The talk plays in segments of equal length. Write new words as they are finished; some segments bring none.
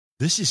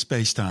This is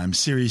Spacetime,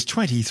 Series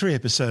 23,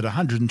 Episode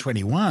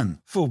 121,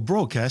 full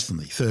broadcast on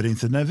the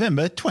 13th of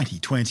November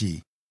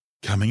 2020.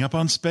 Coming up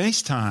on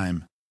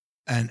Spacetime,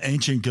 an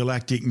ancient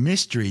galactic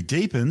mystery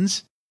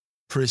deepens,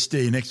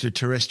 pristine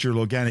extraterrestrial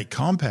organic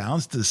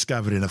compounds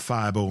discovered in a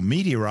fireball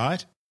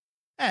meteorite,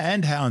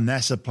 and how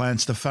NASA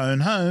plans to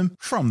phone home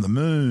from the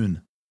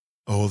moon.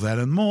 All that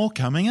and more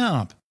coming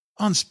up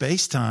on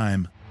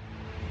Spacetime.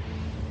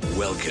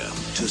 Welcome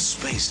to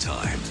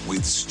Spacetime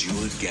with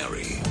Stuart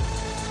Gary.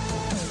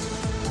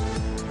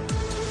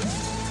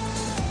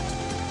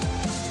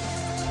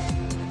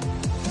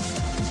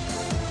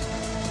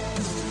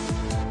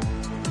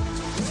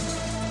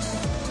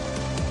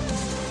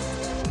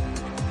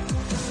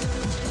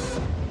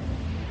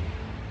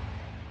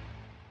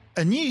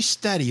 A new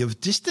study of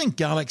distant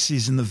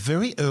galaxies in the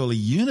very early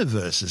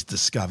universe has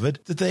discovered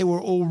that they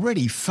were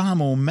already far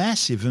more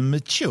massive and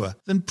mature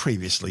than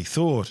previously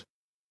thought.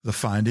 The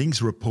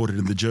findings, reported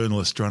in the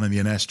journal Astronomy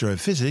and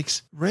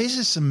Astrophysics,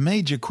 raises some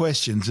major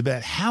questions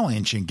about how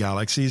ancient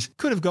galaxies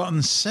could have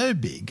gotten so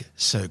big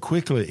so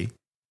quickly.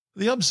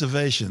 The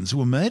observations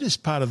were made as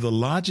part of the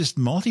largest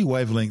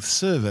multi-wavelength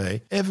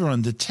survey ever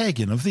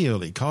undertaken of the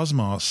early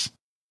cosmos.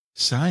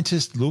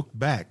 Scientists looked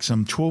back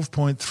some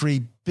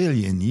 12.3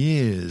 billion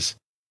years,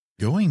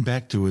 going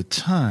back to a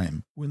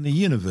time when the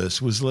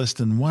universe was less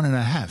than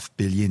 1.5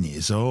 billion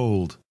years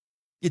old.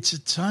 It's a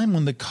time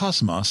when the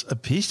cosmos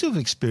appears to have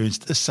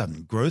experienced a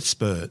sudden growth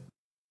spurt.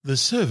 The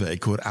survey,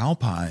 called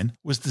Alpine,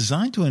 was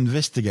designed to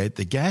investigate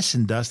the gas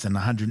and dust in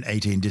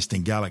 118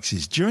 distant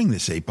galaxies during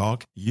this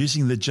epoch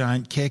using the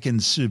giant Keck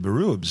and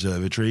Subaru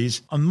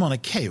observatories on Mauna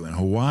Kea in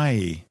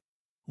Hawaii.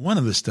 One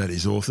of the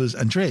study's authors,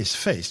 Andreas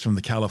Feist from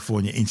the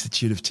California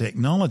Institute of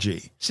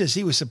Technology, says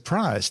he was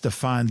surprised to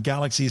find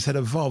galaxies had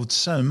evolved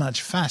so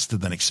much faster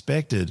than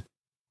expected.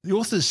 The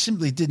authors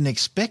simply didn't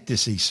expect to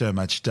see so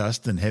much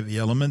dust and heavy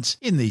elements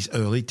in these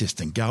early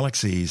distant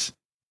galaxies.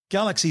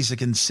 Galaxies are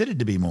considered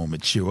to be more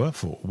mature,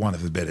 for want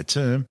of a better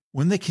term,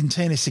 when they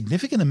contain a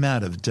significant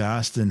amount of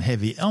dust and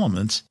heavy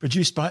elements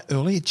produced by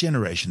earlier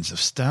generations of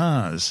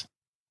stars.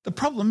 The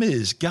problem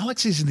is,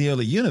 galaxies in the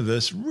early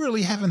universe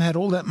really haven't had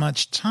all that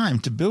much time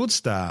to build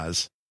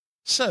stars.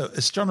 So,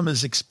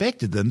 astronomers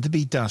expected them to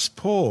be dust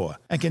poor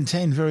and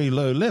contain very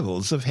low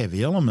levels of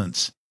heavy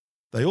elements.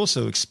 They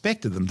also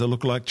expected them to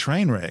look like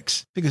train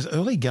wrecks, because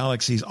early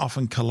galaxies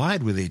often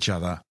collide with each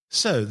other,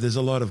 so there's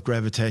a lot of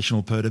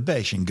gravitational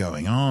perturbation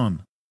going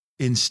on.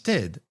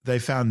 Instead, they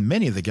found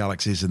many of the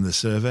galaxies in the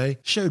survey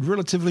showed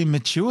relatively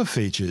mature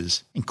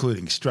features,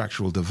 including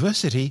structural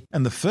diversity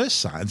and the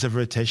first signs of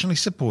rotationally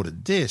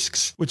supported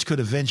disks, which could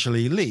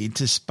eventually lead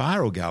to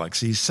spiral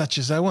galaxies such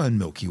as our own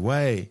Milky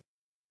Way.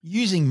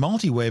 Using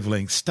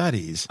multi-wavelength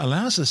studies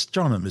allows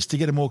astronomers to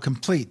get a more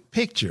complete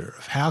picture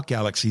of how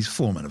galaxies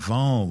form and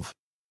evolve.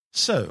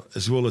 So,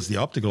 as well as the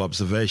optical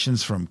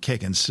observations from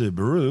Keck and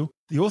Subaru,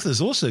 the authors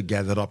also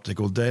gathered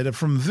optical data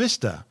from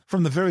VISTA,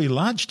 from the Very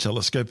Large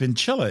Telescope in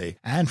Chile,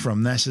 and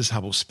from NASA's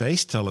Hubble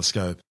Space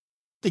Telescope.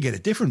 To get a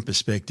different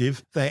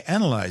perspective, they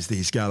analysed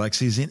these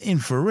galaxies in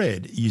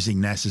infrared using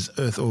NASA's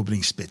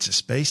Earth-orbiting Spitzer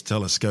Space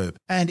Telescope,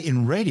 and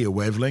in radio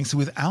wavelengths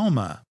with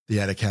ALMA, the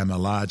Atacama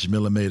Large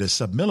Millimeter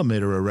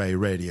Submillimeter Array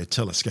Radio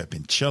Telescope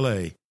in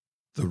Chile.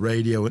 The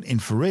radio and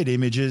infrared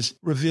images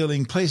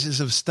revealing places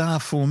of star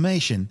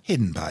formation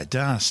hidden by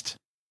dust.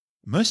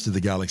 Most of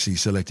the galaxies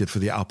selected for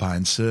the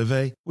Alpine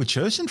survey were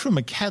chosen from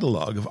a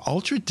catalogue of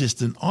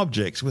ultra-distant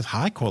objects with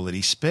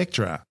high-quality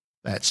spectra,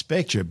 that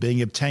spectra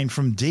being obtained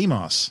from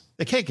DEIMOS,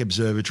 the Keck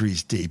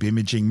Observatory's deep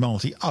imaging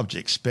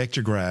multi-object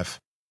spectrograph.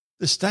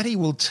 The study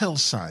will tell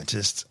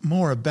scientists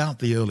more about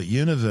the early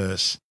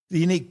universe, the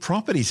unique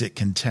properties it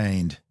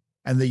contained,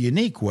 and the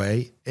unique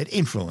way it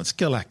influenced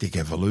galactic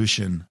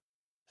evolution.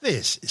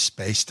 This is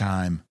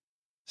Spacetime.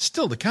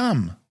 Still to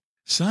come,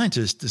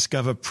 scientists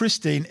discover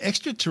pristine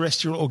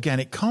extraterrestrial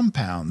organic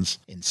compounds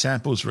in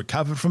samples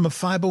recovered from a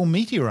fireball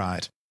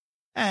meteorite,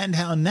 and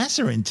how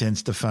NASA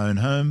intends to phone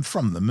home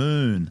from the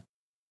moon.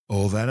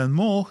 All that and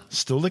more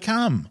still to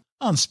come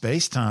on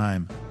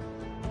Spacetime.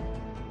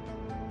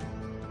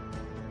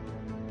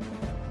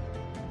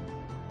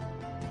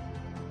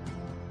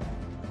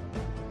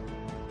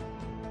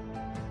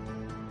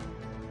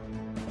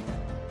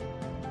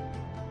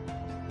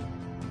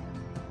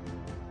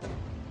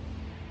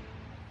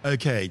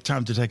 Okay,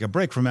 time to take a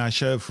break from our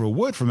show for a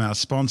word from our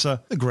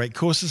sponsor, The Great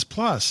Courses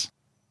Plus.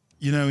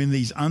 You know, in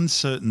these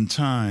uncertain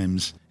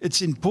times,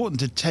 it's important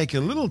to take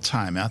a little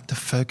time out to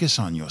focus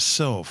on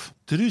yourself,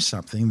 to do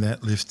something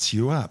that lifts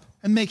you up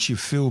and makes you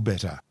feel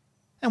better.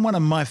 And one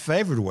of my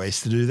favourite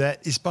ways to do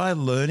that is by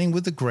learning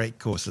with The Great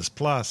Courses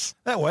Plus.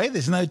 That way,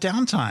 there's no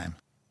downtime.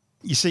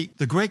 You see,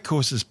 The Great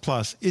Courses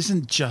Plus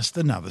isn't just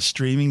another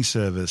streaming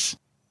service.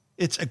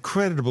 It's a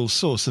creditable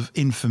source of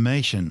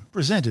information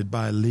presented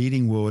by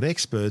leading world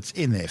experts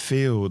in their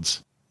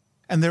fields.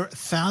 And there are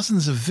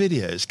thousands of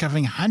videos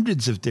covering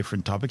hundreds of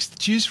different topics to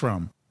choose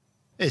from.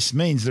 This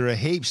means there are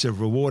heaps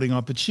of rewarding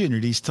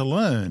opportunities to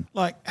learn,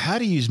 like how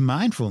to use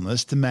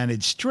mindfulness to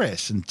manage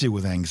stress and deal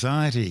with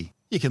anxiety,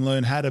 You can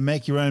learn how to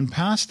make your own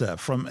pasta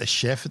from a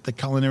chef at the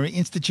Culinary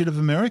Institute of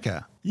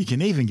America. You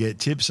can even get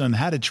tips on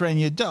how to train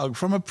your dog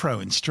from a pro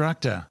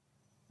instructor.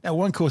 Now,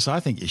 one course I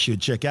think you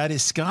should check out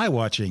is Sky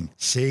Watching,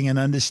 Seeing and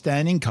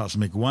Understanding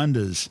Cosmic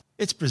Wonders.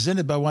 It's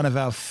presented by one of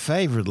our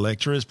favourite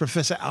lecturers,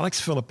 Professor Alex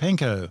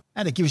Filipenko,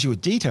 and it gives you a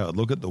detailed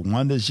look at the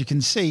wonders you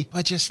can see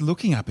by just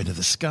looking up into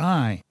the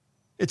sky.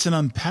 It's an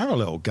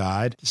unparalleled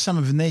guide to some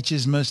of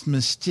nature's most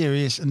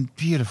mysterious and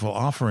beautiful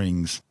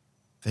offerings.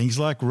 Things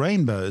like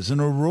rainbows and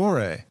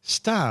aurorae,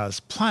 stars,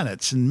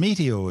 planets and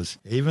meteors,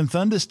 even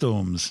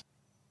thunderstorms.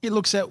 It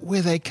looks at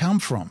where they come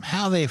from,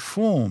 how they're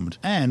formed,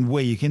 and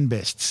where you can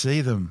best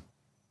see them.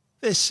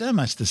 There's so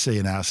much to see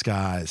in our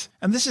skies,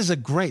 and this is a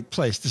great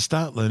place to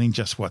start learning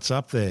just what's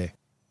up there.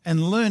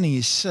 And learning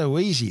is so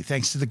easy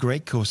thanks to the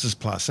Great Courses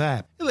Plus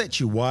app. It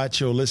lets you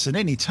watch or listen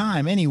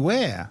anytime,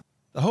 anywhere.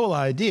 The whole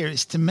idea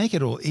is to make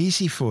it all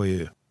easy for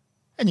you.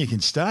 And you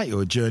can start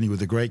your journey with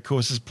the Great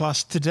Courses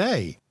Plus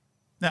today.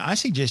 Now, I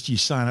suggest you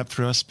sign up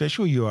through our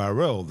special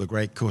URL,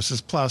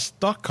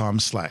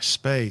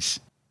 thegreatcoursesplus.com/space.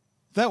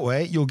 That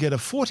way, you'll get a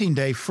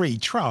 14-day free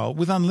trial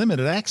with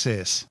unlimited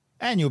access,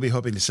 and you'll be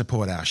helping to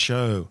support our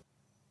show.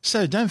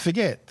 So don't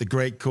forget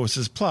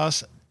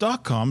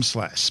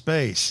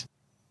thegreatcoursesplus.com/space,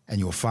 and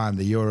you'll find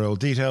the URL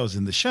details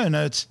in the show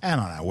notes and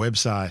on our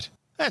website.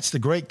 That's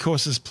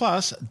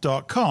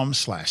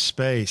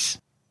thegreatcoursesplus.com/space.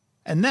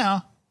 And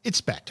now, it's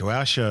back to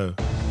our show.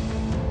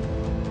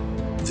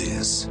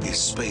 This is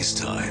Space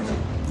Time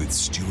with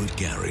Stuart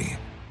Gary.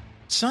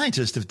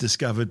 Scientists have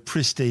discovered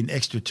pristine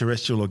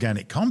extraterrestrial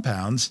organic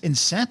compounds in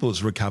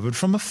samples recovered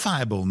from a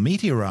fireball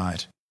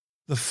meteorite.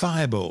 The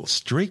fireball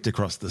streaked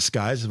across the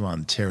skies of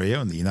Ontario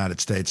in the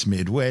United States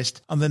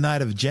Midwest on the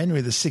night of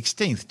January the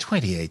 16th,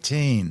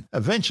 2018,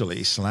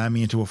 eventually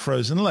slamming into a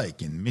frozen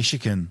lake in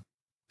Michigan.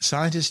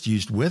 Scientists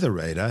used weather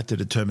radar to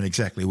determine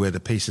exactly where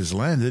the pieces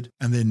landed,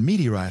 and then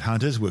meteorite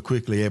hunters were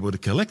quickly able to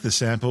collect the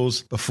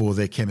samples before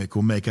their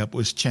chemical makeup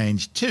was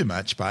changed too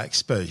much by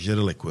exposure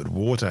to liquid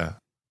water.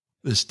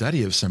 The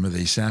study of some of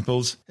these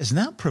samples has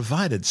now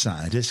provided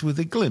scientists with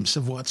a glimpse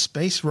of what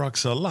space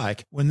rocks are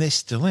like when they're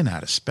still in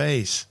outer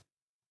space.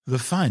 The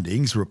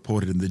findings,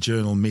 reported in the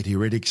journal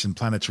Meteoritics and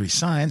Planetary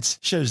Science,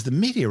 shows the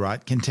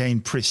meteorite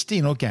contained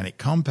pristine organic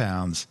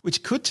compounds,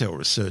 which could tell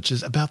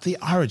researchers about the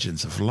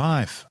origins of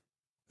life.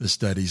 The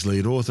study's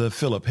lead author,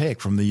 Philip Heck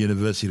from the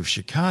University of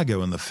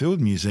Chicago and the Field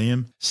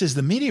Museum, says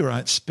the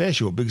meteorite's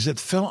special because it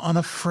fell on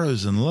a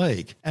frozen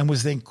lake and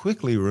was then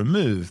quickly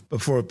removed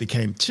before it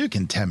became too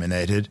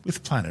contaminated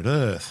with planet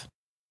Earth.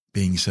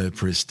 Being so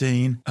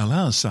pristine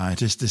allows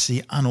scientists to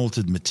see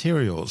unaltered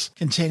materials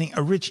containing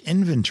a rich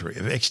inventory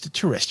of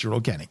extraterrestrial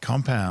organic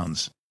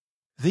compounds.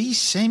 These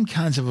same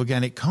kinds of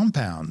organic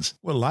compounds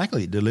were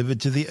likely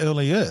delivered to the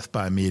early Earth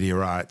by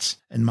meteorites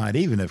and might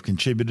even have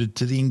contributed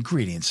to the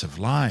ingredients of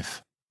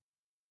life.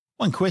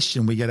 One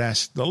question we get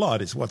asked a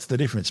lot is what's the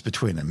difference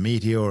between a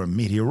meteor, a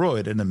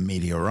meteoroid, and a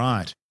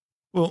meteorite?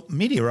 Well,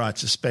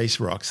 meteorites are space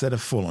rocks that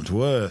have fallen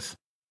to Earth.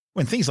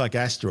 When things like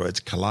asteroids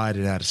collide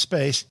in outer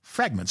space,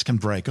 fragments can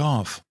break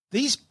off.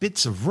 These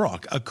bits of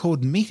rock are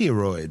called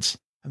meteoroids,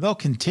 and they'll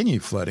continue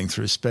floating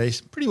through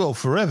space pretty well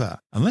forever,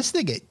 unless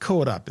they get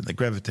caught up in the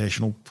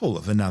gravitational pull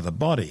of another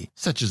body,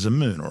 such as a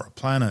moon or a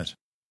planet.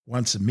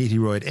 Once a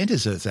meteoroid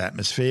enters Earth's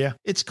atmosphere,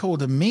 it's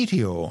called a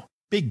meteor.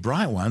 Big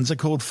bright ones are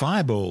called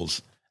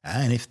fireballs,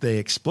 and if they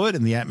explode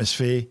in the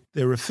atmosphere,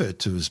 they're referred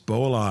to as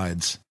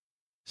bolides.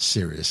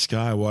 Serious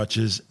sky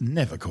watchers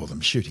never call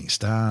them shooting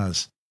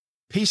stars.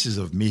 Pieces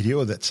of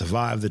meteor that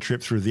survive the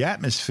trip through the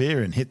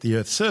atmosphere and hit the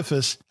Earth's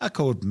surface are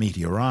called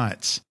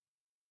meteorites.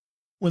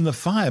 When the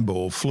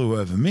fireball flew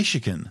over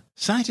Michigan,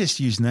 scientists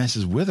used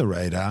NASA's weather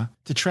radar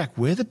to track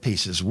where the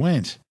pieces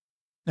went.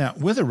 Now,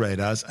 weather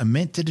radars are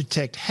meant to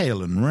detect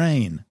hail and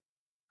rain,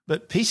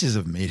 but pieces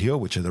of meteor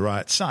which are the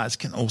right size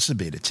can also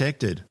be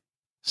detected.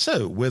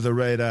 So, weather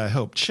radar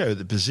helped show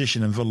the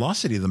position and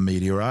velocity of the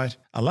meteorite,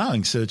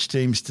 allowing search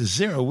teams to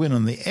zero in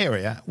on the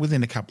area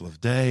within a couple of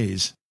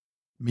days.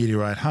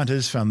 Meteorite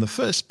hunters found the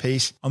first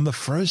piece on the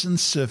frozen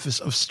surface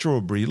of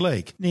Strawberry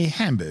Lake near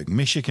Hamburg,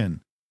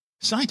 Michigan.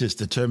 Scientists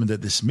determined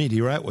that this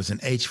meteorite was an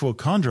H4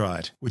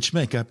 chondrite, which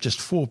make up just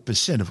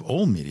 4% of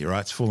all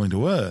meteorites falling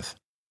to Earth.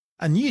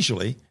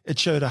 Unusually, it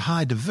showed a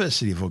high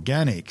diversity of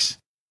organics.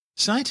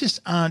 Scientists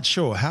aren't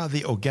sure how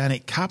the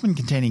organic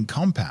carbon-containing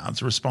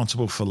compounds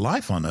responsible for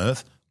life on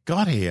Earth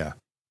got here,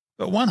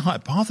 but one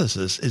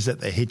hypothesis is that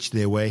they hitched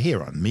their way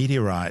here on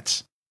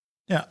meteorites.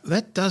 Now,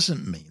 that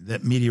doesn't mean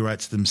that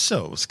meteorites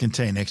themselves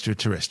contain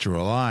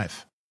extraterrestrial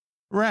life.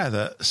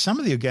 Rather, some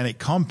of the organic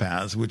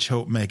compounds which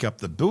help make up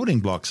the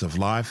building blocks of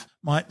life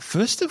might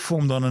first have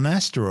formed on an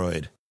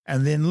asteroid,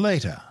 and then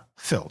later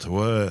fell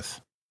to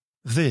Earth.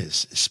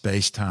 This is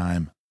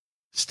space-time.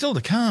 Still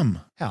to come,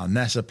 how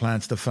NASA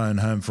plans to phone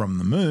home from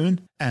the moon,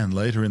 and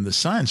later in the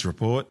science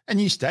report, a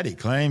new study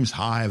claims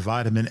high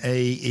vitamin A,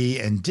 E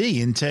and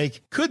D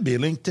intake could be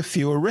linked to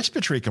fewer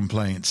respiratory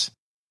complaints.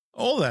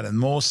 All that and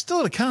more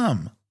still to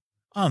come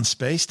on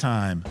Space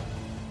Time.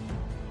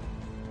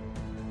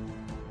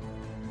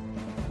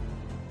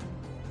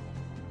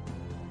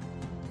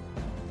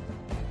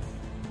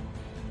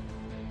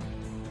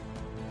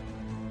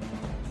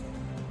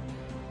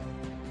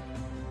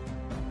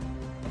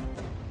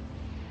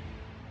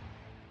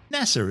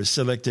 NASA has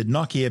selected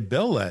Nokia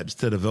Bell Labs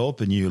to develop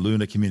a new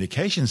lunar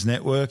communications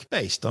network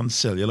based on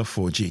cellular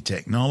 4G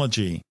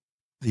technology.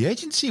 The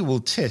agency will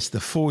test the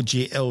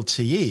 4G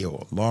LTE,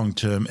 or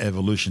long-term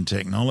evolution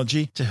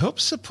technology, to help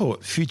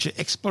support future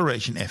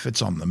exploration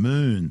efforts on the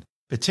Moon,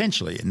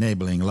 potentially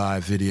enabling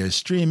live video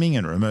streaming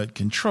and remote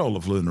control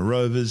of lunar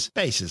rovers,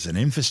 bases and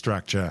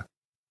infrastructure.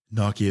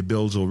 Nokia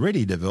Bell's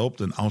already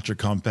developed an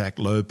ultra-compact,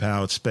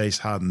 low-powered,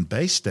 space-hardened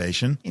base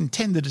station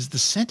intended as the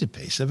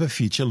centerpiece of a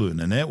future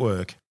lunar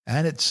network,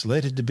 and it's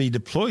slated to be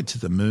deployed to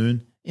the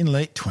Moon in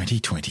late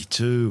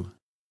 2022.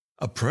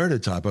 A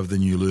prototype of the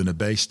new lunar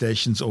base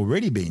station's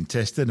already been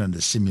tested under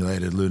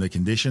simulated lunar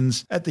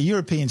conditions at the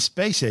European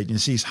Space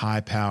Agency's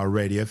high-power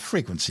radio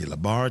frequency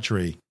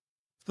laboratory.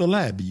 The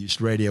lab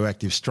used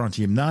radioactive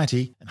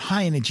strontium-90 and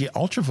high-energy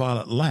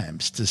ultraviolet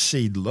lamps to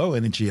seed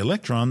low-energy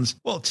electrons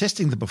while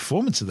testing the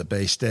performance of the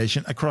base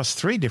station across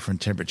 3 different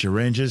temperature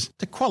ranges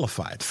to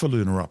qualify it for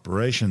lunar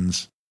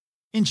operations.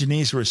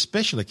 Engineers were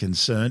especially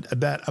concerned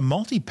about a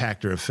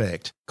multi-pactor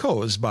effect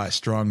caused by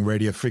strong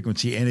radio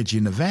frequency energy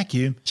in a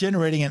vacuum,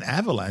 generating an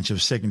avalanche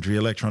of secondary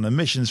electron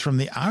emissions from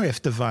the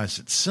RF device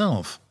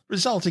itself,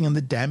 resulting in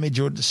the damage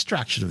or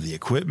destruction of the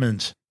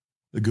equipment.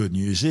 The good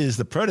news is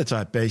the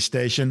prototype base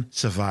station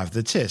survived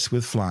the test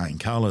with flying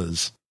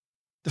colours.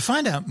 To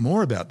find out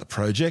more about the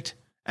project,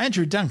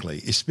 Andrew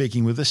Dunkley is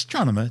speaking with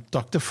astronomer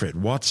Dr.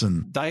 Fred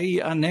Watson. They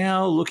are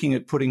now looking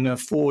at putting a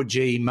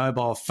 4G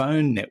mobile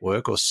phone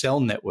network or cell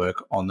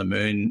network on the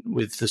Moon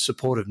with the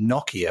support of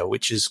Nokia,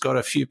 which has got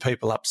a few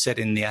people upset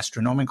in the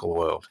astronomical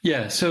world.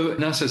 Yeah, so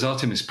NASA's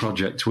Artemis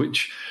project,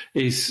 which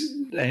is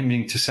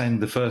aiming to send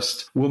the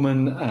first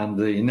woman and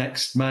the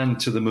next man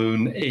to the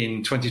Moon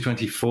in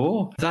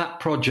 2024, that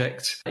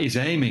project is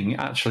aiming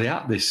actually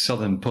at this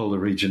southern polar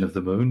region of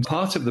the Moon.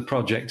 Part of the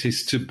project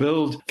is to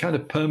build kind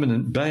of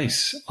permanent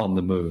base on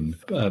the Moon,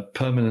 a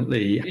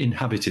permanently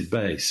inhabited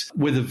base,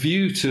 with a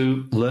view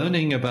to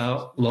learning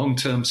about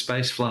long-term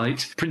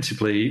spaceflight,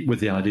 principally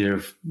with the idea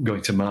of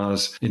going to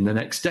Mars in the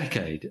next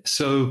decade.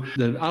 So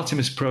the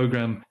Artemis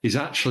program is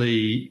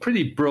actually a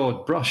pretty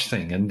broad brush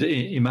thing and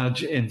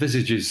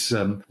envisages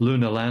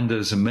lunar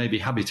landers and maybe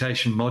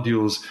habitation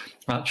modules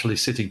actually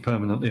sitting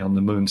permanently on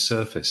the Moon's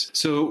surface.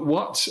 So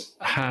what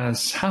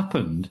has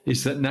happened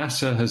is that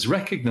NASA has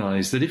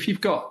recognized that if you've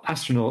got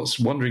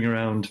astronauts wandering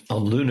around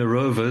on lunar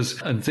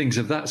rovers and things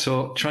of that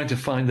sort, trying to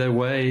find their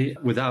way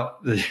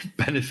without the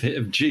benefit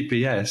of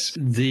GPS,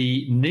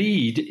 the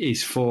need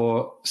is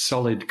for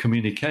solid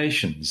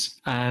communications.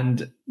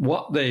 And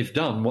what they've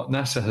done, what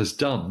NASA has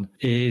done,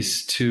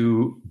 is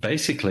to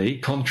basically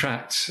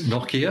contract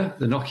Nokia,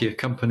 the Nokia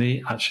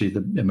company, actually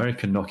the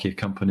American Nokia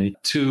company,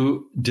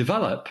 to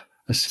develop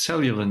a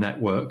cellular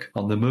network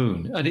on the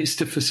Moon. And it's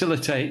to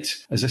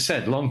facilitate, as I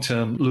said,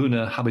 long-term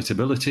lunar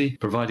habitability,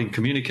 providing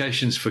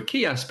communications for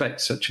key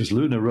aspects such as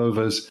lunar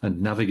rovers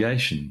and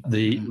navigation,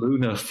 the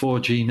lunar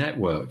 4G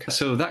network.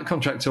 So that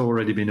contract's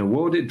already been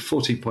awarded,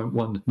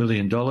 $14.1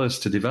 million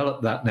to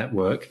develop that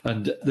network.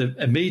 And the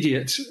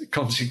immediate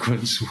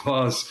consequence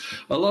was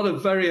a lot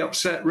of very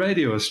upset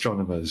radio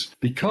astronomers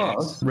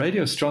because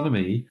radio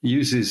astronomy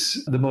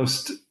uses the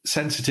most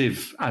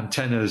sensitive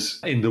antennas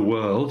in the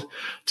world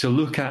to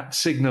look at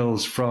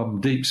signals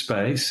from deep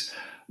space,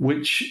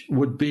 which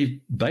would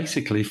be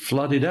basically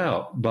flooded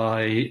out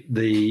by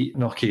the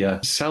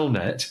Nokia cell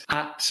net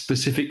at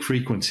specific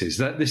frequencies.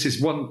 This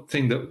is one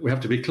thing that we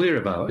have to be clear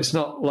about. It's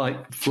not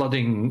like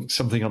flooding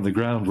something on the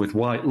ground with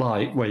white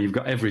light where you've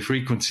got every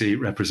frequency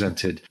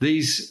represented.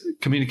 These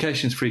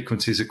communications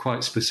frequencies are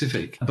quite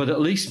specific, but at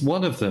least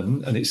one of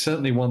them, and it's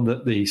certainly one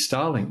that the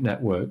Starlink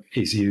network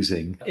is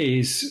using,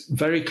 is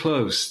very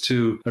close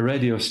to a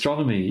radio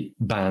astronomy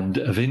band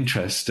of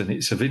interest. And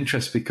it's of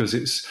interest because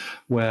it's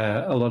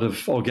where a lot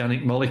of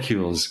organic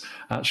molecules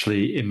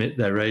actually emit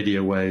their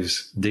radio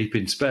waves deep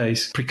in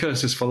space,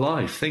 precursors for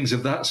life, things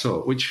of that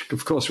sort, which,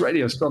 of course,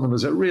 radio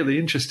astronomers are really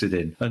interested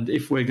in. And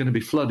if we're going to be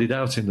flooded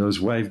out in those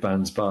wave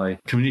bands by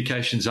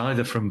communications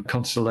either from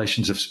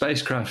constellations of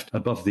spacecraft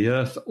above the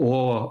Earth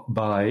or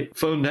by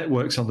phone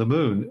networks on the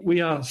Moon,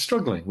 we are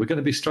struggling. We're going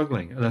to be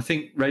struggling. And I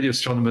think radio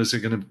astronomers are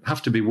going to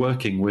have to be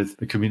working with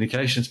the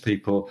communications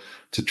people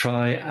to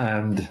try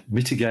and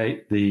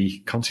mitigate the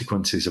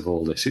consequences of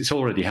all this. It's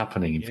already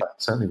happening, in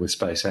fact, certainly with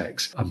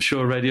SpaceX. I'm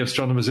sure radio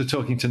astronomers are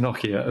talking to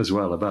Nokia as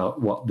well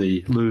about what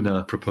the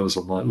lunar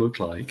proposal might look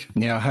like.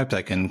 Yeah, I hope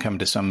they can come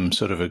to some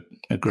sort of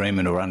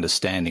agreement or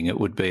understanding. It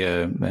would be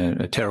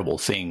a terrible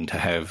thing to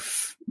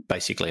have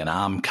basically an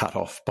arm cut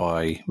off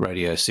by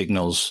radio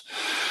signals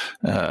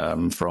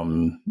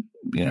from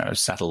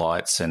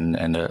satellites and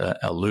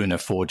a lunar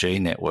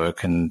 4G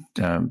network and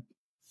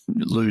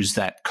lose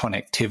that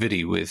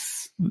connectivity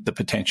with the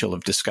potential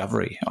of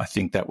discovery. I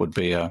think that would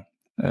be a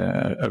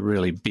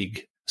really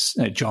big,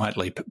 a giant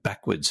leap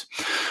backwards.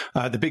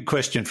 The big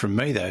question from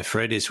me, though,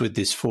 Fred, is with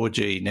this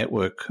 4G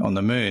network on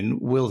the Moon,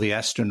 will the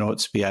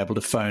astronauts be able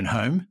to phone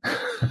home?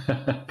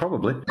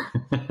 Probably.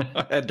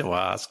 I had to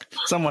ask.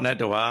 Someone had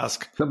to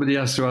ask. Somebody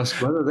has to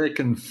ask whether they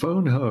can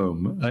phone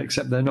home,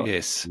 except they're not.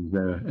 Yes. In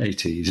their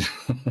 80s.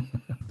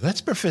 That's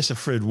Professor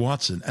Fred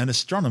Watson, an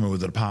astronomer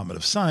with the Department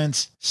of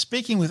Science,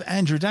 speaking with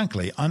Andrew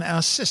Dunkley on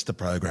our sister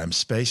program,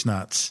 Space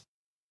Nuts.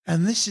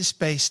 And this is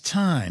Space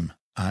Time.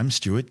 I'm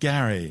Stuart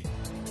Gary.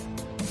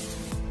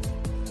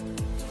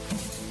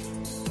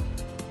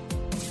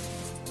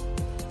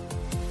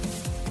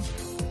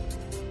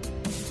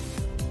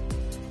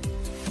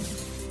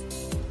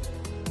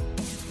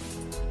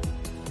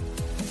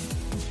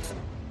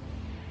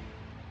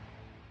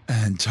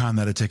 And time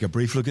now to take a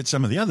brief look at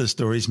some of the other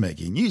stories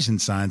making news in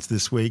science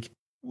this week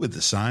with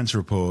the Science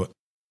Report.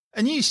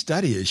 A new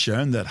study has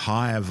shown that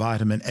higher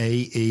vitamin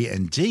A, E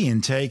and D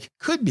intake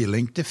could be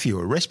linked to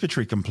fewer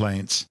respiratory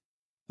complaints.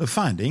 The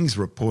findings,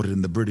 reported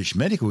in the British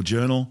Medical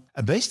Journal,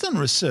 are based on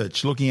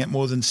research looking at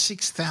more than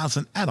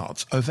 6,000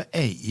 adults over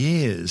 8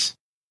 years.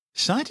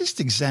 Scientists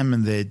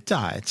examined their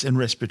diets and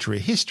respiratory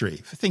history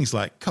for things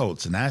like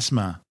colds and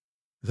asthma.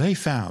 They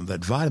found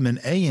that vitamin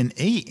A and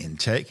E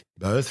intake,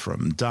 both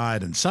from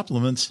diet and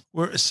supplements,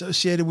 were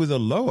associated with a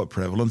lower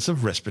prevalence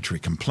of respiratory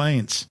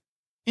complaints.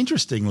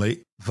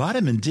 Interestingly,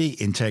 vitamin D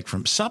intake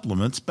from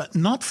supplements, but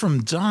not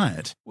from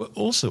diet, were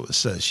also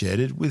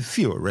associated with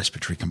fewer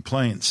respiratory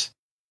complaints.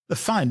 The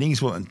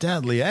findings will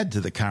undoubtedly add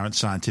to the current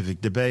scientific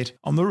debate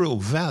on the real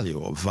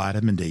value of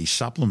vitamin D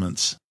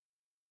supplements.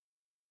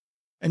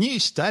 A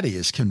new study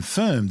has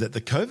confirmed that the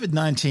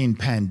COVID-19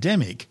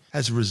 pandemic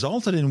has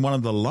resulted in one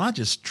of the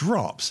largest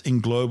drops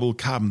in global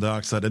carbon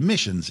dioxide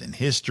emissions in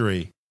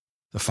history.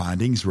 The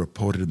findings,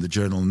 reported in the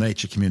journal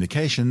Nature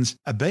Communications,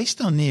 are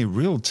based on near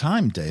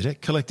real-time data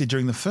collected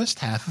during the first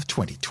half of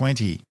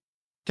 2020.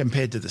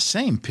 Compared to the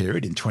same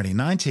period in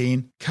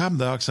 2019, carbon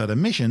dioxide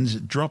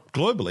emissions dropped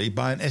globally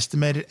by an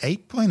estimated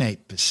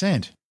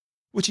 8.8%.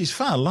 Which is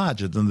far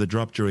larger than the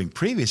drop during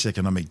previous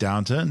economic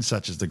downturns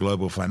such as the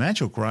global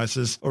financial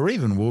crisis or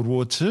even World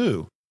War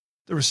II.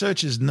 The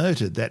researchers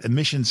noted that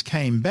emissions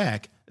came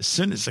back as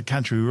soon as the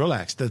country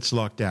relaxed its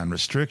lockdown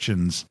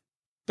restrictions.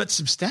 But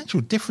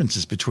substantial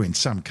differences between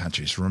some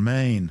countries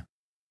remain.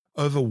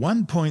 Over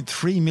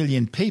 1.3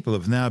 million people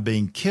have now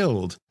been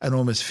killed and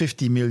almost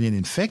 50 million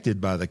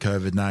infected by the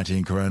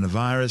COVID-19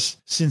 coronavirus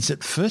since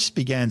it first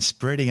began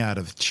spreading out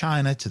of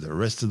China to the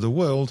rest of the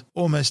world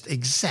almost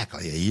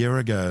exactly a year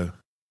ago.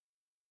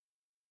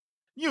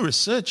 New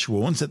research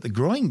warns that the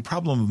growing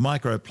problem of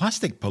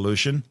microplastic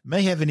pollution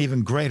may have an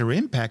even greater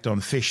impact on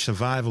fish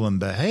survival and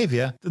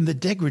behaviour than the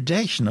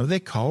degradation of their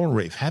coral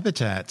reef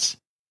habitats.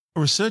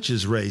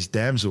 Researchers raised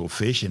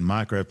damselfish in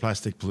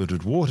microplastic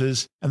polluted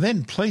waters and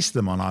then placed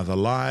them on either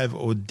live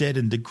or dead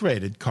and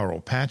degraded coral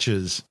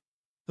patches.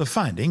 The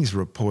findings,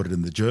 reported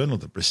in the journal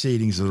The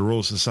Proceedings of the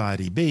Royal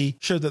Society B,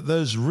 showed that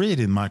those reared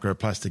in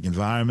microplastic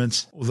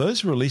environments, or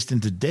those released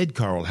into dead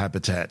coral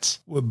habitats,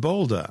 were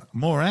bolder,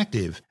 more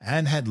active,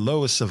 and had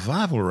lower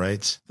survival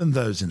rates than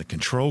those in a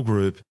control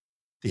group.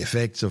 The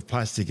effects of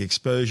plastic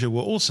exposure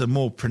were also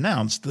more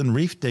pronounced than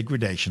reef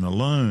degradation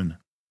alone.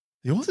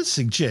 The authors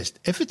suggest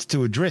efforts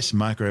to address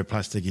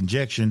microplastic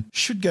injection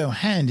should go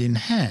hand in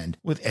hand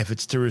with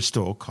efforts to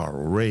restore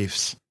coral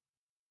reefs.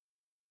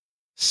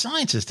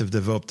 Scientists have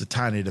developed a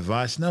tiny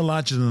device no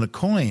larger than a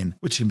coin,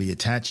 which can be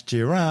attached to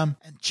your arm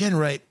and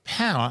generate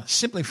power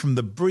simply from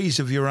the breeze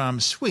of your arm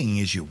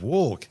swinging as you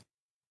walk.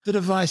 The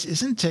device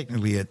isn't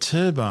technically a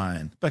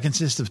turbine, but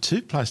consists of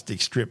two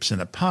plastic strips and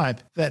a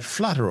pipe that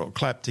flutter or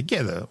clap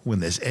together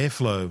when there's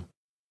airflow.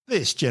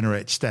 This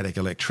generates static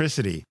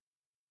electricity.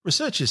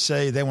 Researchers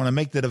say they want to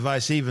make the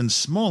device even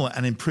smaller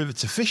and improve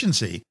its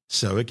efficiency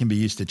so it can be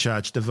used to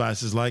charge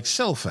devices like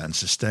cell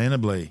phones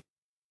sustainably.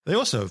 They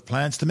also have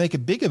plans to make a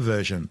bigger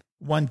version,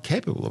 one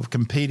capable of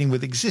competing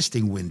with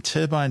existing wind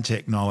turbine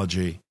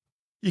technology.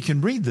 You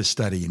can read the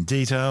study in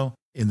detail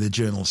in the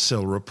journal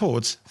Cell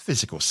Reports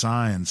Physical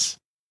Science.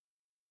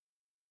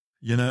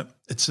 You know,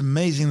 it's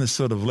amazing the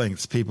sort of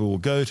lengths people will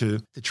go to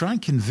try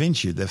and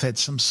convince you they've had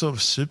some sort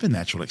of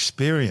supernatural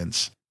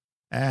experience.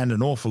 And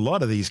an awful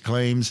lot of these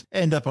claims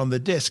end up on the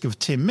desk of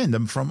Tim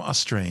Mendham from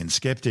Australian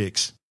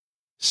Skeptics.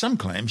 Some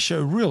claims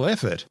show real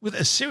effort, with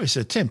a serious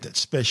attempt at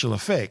special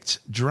effects,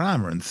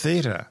 drama and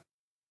theatre.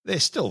 They're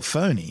still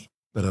phony,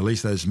 but at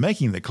least those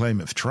making the claim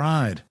have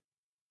tried.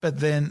 But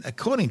then,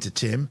 according to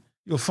Tim,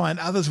 you'll find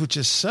others which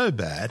are so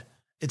bad,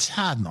 it's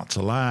hard not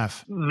to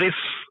laugh. This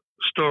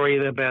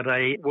story about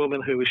a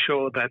woman who was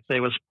sure that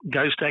there was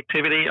ghost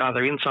activity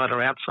either inside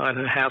or outside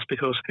her house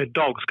because her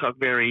dogs got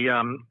very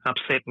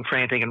upset and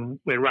frantic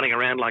and were running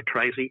around like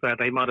crazy, but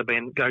they might have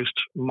been ghost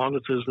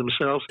monitors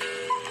themselves.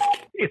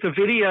 It's a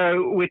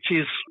video which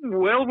is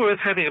well worth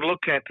having a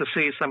look at to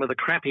see some of the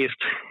crappiest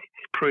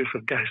proof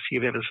of ghosts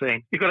you've ever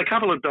seen. You've got a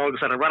couple of dogs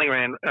that are running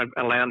around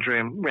a lounge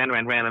room, round,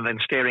 and then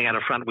staring at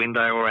a front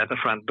window or at the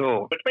front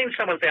door. Which means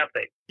someone's out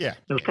there. Yeah.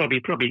 There's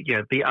probably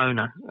the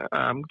owner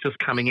just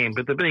coming in.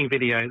 But they're being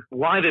videoed.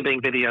 Why they're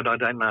being videoed, I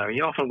don't know.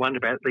 You often wonder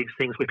about these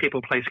things where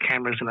people place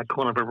cameras in a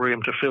corner of a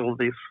room to film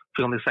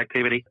this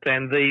activity.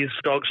 And these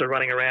dogs are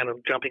running around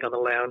and jumping on the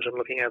lounge and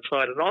looking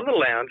outside. And on the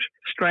lounge,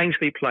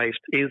 strangely placed,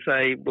 is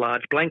a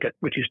large blanket,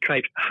 which is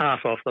draped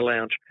half off the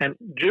lounge. And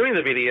during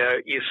the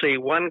video, you see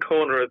one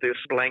corner of this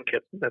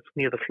blanket that's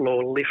near the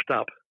floor lift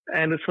up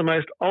and it's the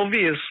most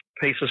obvious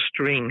piece of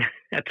string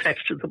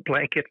attached to the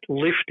blanket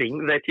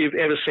lifting that you've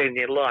ever seen in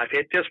your life.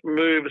 It just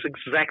moves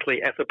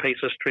exactly as a piece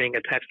of string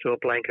attached to a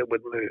blanket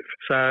would move.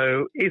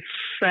 So it's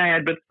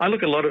sad, but I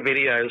look at a lot of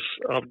videos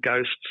of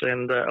ghosts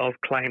and of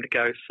claimed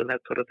ghosts and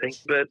that sort of thing.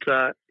 But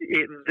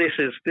this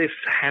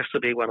has to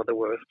be one of the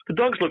worst. The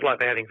dogs look like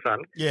they're having fun.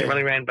 Yeah. They're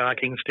running around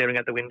barking, staring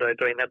at the window,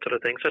 doing that sort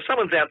of thing. So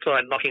someone's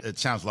outside knocking. It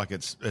sounds like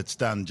it's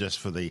done just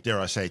for the, dare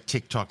I say,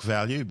 TikTok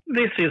value.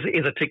 This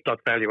is a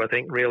TikTok value, I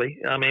think, really.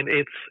 I mean,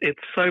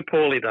 it's so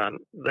poorly done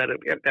that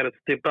it's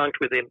debunked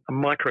within a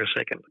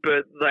microsecond.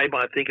 But they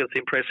might think it's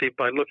impressive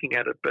by looking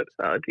at it, but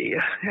oh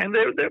dear. And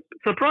they're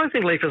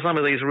surprisingly, for some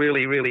of these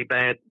really, really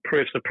bad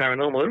proofs of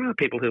paranormal, there are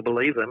people who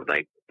believe them.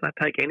 They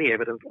take any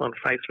evidence on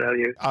face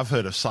value. I've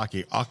heard of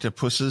psychic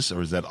octopuses,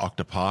 or is that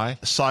octopi?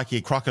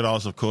 Psychic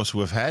crocodiles, of course,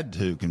 we've had,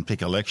 who can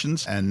pick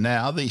elections. And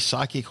now the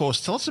psychic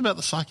horse. Tell us about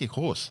the psychic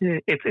horse. Yeah,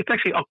 it's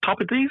actually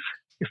octopodes.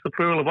 It's the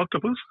plural of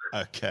octopus.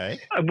 Okay.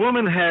 A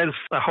woman has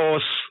a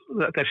horse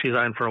that she's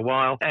owned for a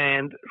while,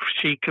 and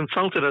she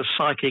consulted a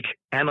psychic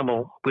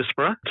animal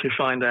whisperer to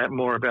find out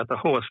more about the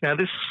horse. Now,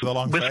 this The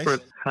long whisperer,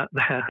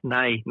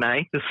 nay.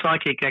 The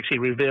psychic actually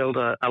revealed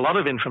a lot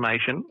of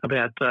information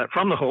about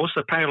from the horse.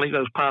 Apparently, that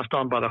was passed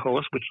on by the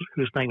horse,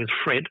 whose name is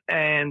Fred.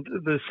 And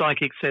the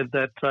psychic said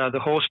that the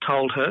horse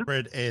told her,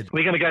 Fred Ed.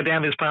 "We're going to go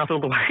down this path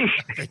all the way."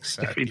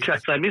 Exactly.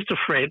 So Mr.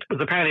 Fred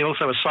was apparently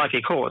also a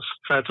psychic horse.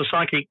 So it's a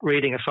psychic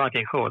reading a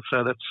psychic horse.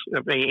 So that's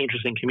a very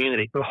interesting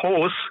community. The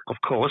horse, of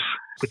course,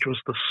 which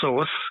was the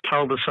source,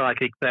 told the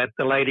psychic that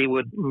the lady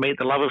would meet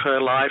the love of her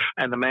life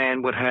and the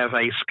man would have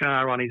a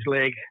scar on his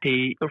leg.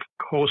 He, of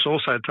course,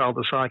 also told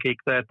the psychic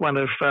that one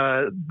of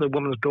the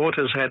woman's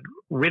daughters had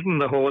ridden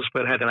the horse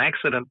but had an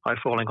accident by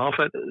falling off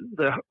it.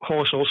 The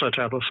horse also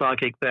told the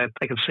psychic that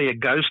they could see a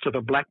ghost of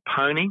a black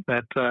pony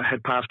that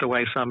had passed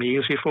away some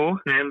years before,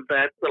 and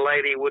that the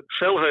lady would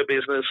sell her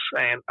business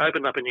and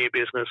open up a new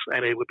business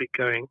and it would be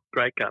going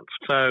great guns.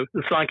 So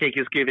the psychic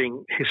is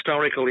giving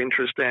historical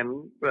interest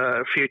and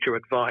future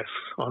advice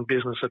on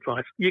business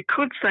advice. You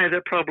could say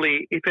that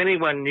probably if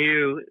anyone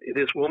knew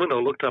this woman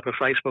or looked up a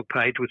Facebook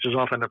page, which is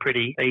often a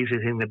pretty easy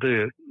thing to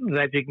do,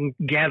 that you can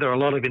gather a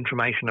lot of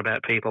information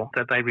about people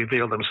that they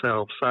reveal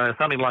themselves. So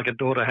something like a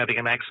daughter having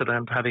an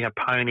accident, having a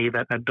pony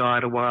that had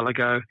died a while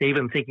ago,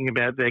 even thinking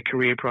about their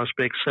career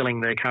prospects,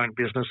 selling their current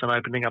business and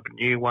opening up a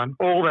new one.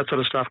 All that sort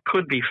of stuff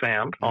could be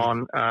found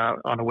on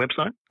a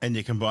website. And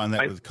you combine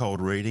that with cold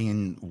reading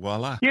and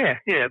voila. Yeah.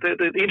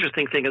 The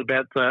interesting thing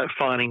about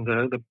finding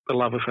the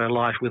love of her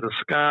life with a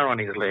scar on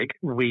his leg,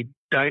 we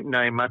don't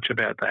know much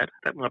about that.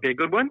 That might be a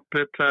good one,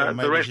 but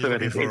the rest of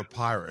it is for a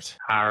pirate.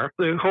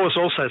 The horse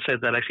also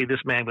said that actually this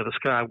man with a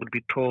scar would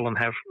be tall and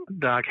have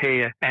dark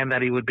hair, and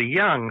that he would be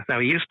young. Now,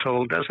 he is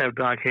tall, does have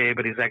dark hair,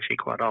 but he's actually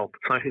quite old.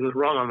 So he was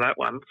wrong on that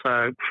one.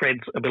 So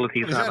Fred's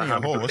abilities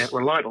aren't 100%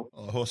 reliable.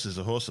 Well, a horse is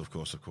a horse, of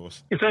course.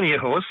 It's only a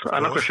horse.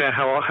 I'm not sure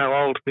how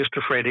old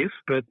Mr. Fred is,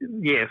 but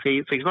yes,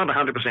 he's not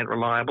 100%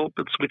 reliable,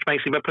 which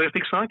makes him a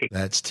perfect psychic.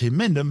 That's Tim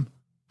Mendham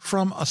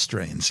from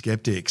Australian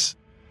Skeptics.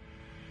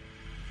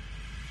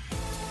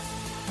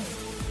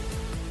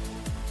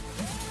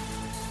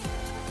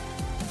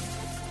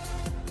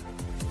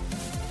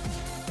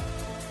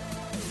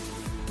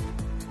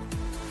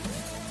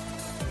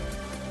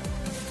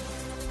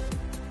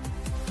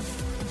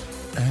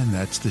 And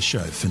that's the show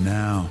for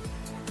now.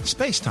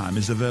 Spacetime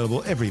is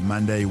available every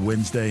Monday,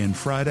 Wednesday and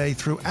Friday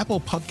through Apple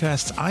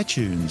Podcasts,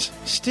 iTunes,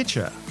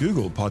 Stitcher,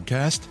 Google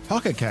Podcast,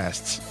 Pocket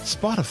Casts,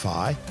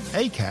 Spotify,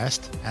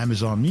 Acast,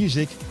 Amazon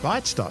Music,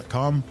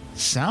 Bytes.com,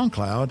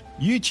 SoundCloud,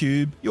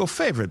 YouTube, your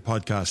favourite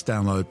podcast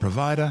download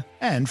provider,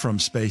 and from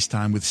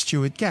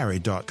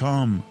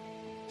spacetimewithstuartgary.com.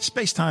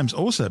 Spacetime's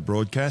also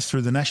broadcast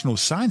through the National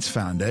Science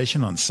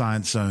Foundation on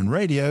Science Zone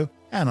Radio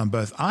and on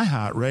both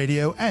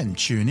iHeartRadio and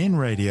TuneIn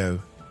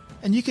Radio.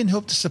 And you can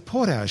help to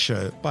support our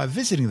show by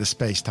visiting the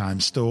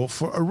Spacetime store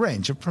for a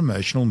range of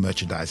promotional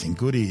merchandising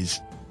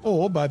goodies,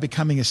 or by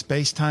becoming a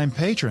Spacetime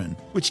patron,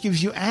 which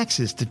gives you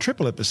access to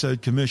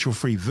triple-episode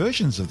commercial-free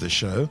versions of the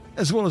show,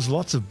 as well as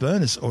lots of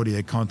bonus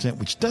audio content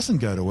which doesn't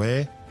go to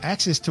air,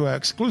 access to our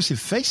exclusive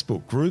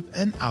Facebook group,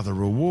 and other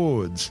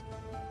rewards.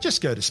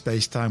 Just go to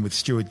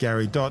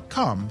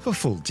spacetimewithstuartgary.com for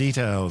full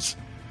details.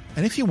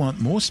 And if you want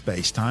more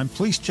Spacetime,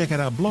 please check out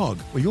our blog,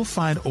 where you'll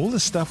find all the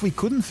stuff we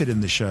couldn't fit in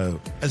the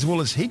show, as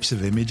well as heaps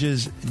of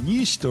images,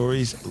 news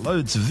stories,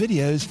 loads of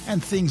videos,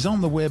 and things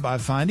on the web I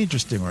find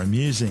interesting or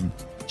amusing.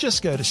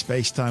 Just go to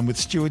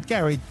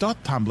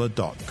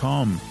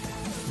spacetimewithstuartgary.tumblr.com.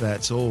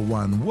 That's all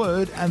one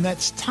word, and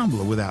that's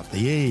Tumblr without the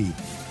E.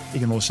 You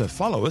can also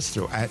follow us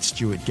through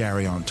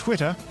 @StuartGary on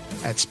Twitter,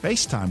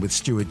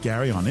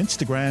 @SpaceTimeWithStuartGary on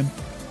Instagram,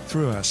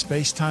 through our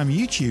Spacetime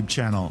YouTube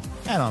channel,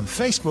 and on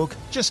Facebook,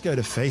 just go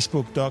to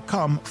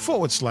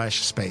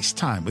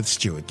facebook.com/Spacetime with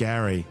Stuart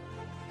Gary.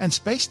 And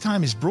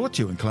Spacetime is brought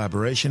to you in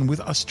collaboration with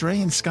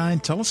Australian Sky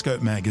and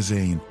Telescope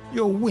magazine,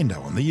 your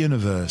window on the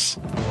universe.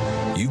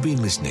 You've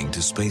been listening to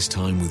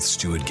Spacetime with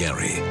Stuart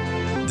Gary.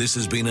 This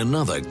has been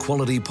another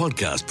quality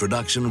podcast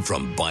production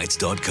from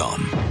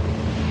Bytes.com.